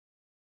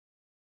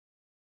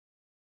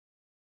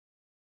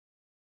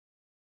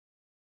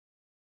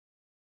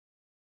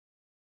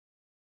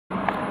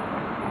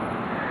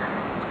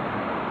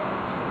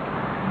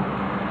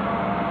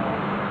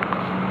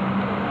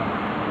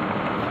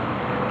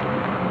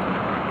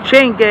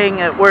chain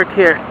gang at work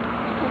here.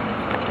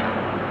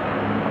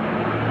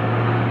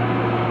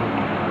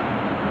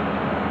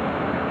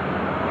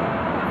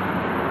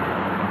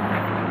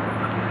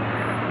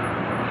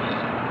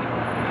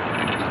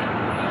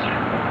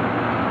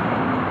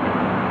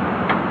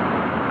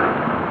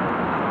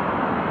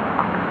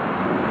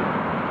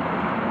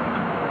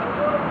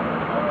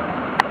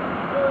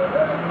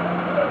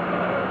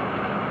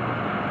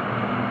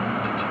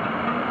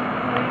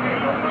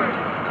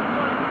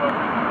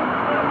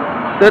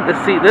 Good to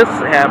see this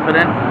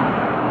happening.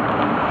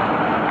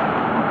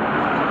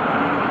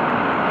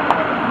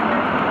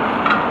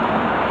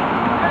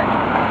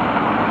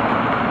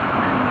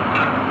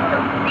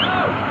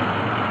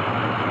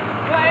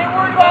 I ain't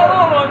worried about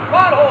little ones,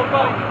 potholes,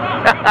 buddy.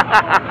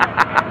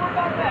 Ain't worried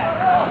about that.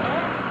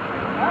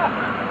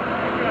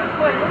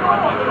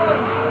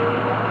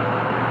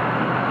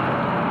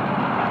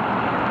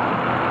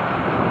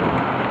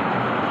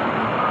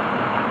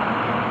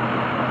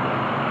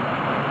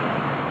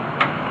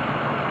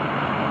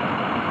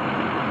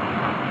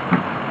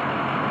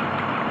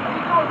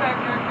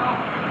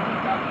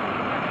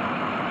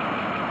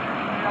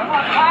 I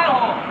want a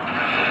pothole.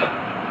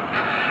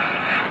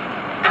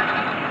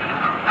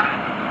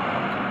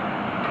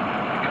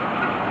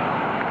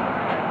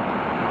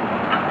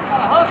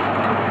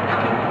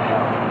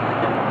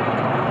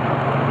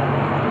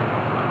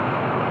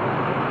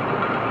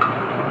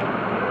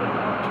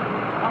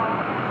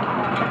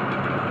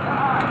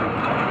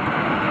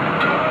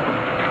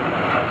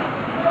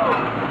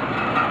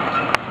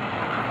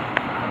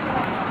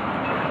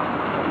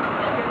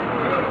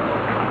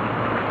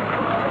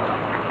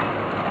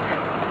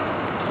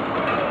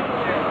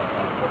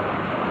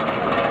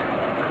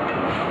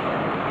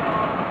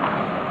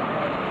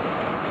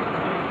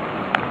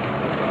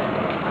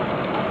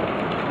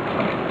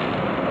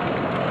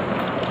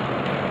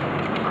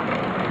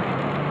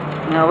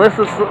 Now this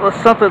is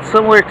something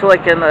similar to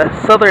like in the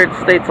southern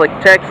states like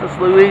Texas,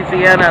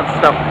 Louisiana and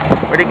stuff,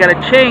 where they got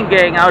a chain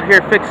gang out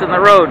here fixing the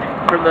road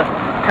from the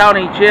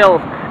county jail.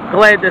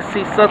 Glad to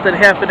see something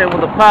happening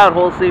with the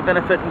potholes, even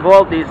if it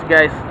involved these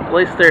guys. At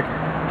least they're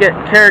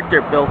getting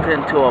character built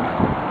into them.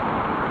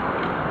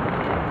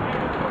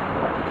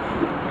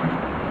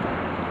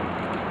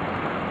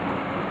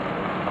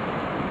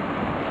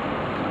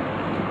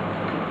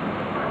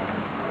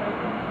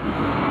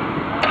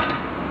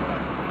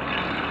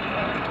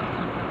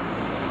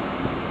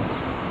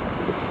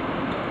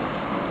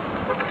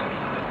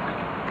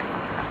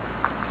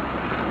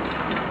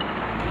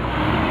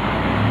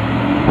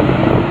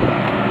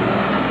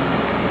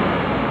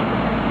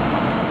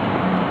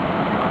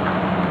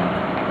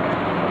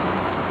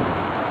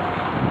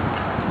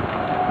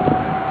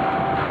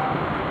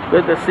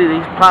 Good to see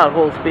these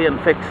potholes being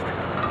fixed.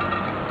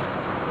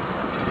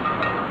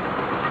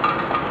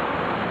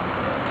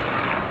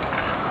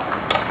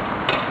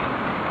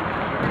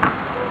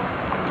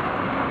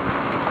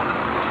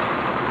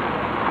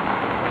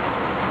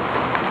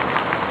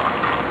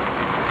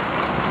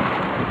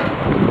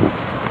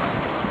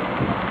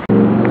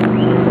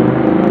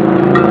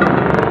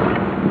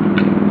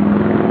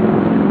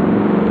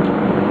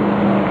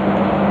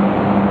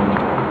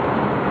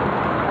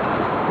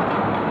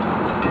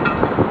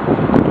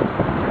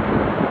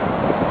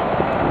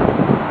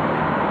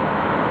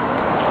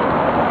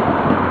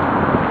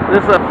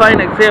 This is a fine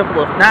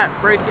example of do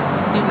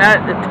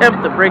not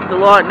attempt to break the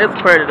law in this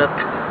part of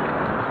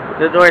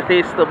the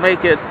Northeast to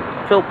make it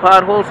fill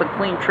potholes and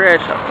clean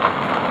trash up.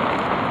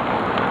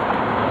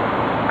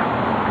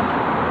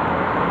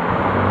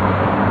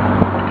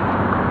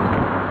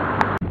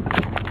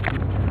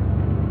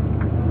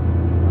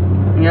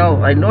 You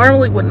know, I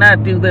normally would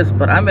not do this,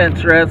 but I'm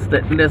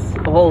interested in this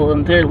whole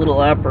entire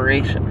little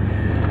operation.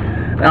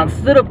 Now,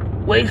 instead of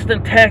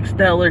wasting tax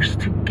dollars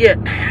to get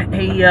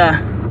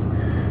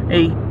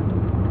a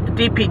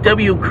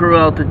DPW crew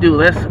out to do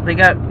this, they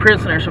got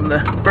prisoners from the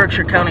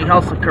Berkshire County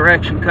House of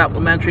Correction,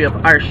 complimentary of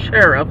our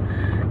sheriff,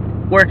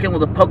 working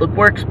with the public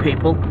works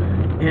people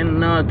in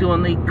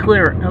doing the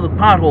clear, the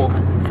pothole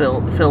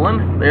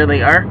filling. There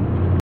they are.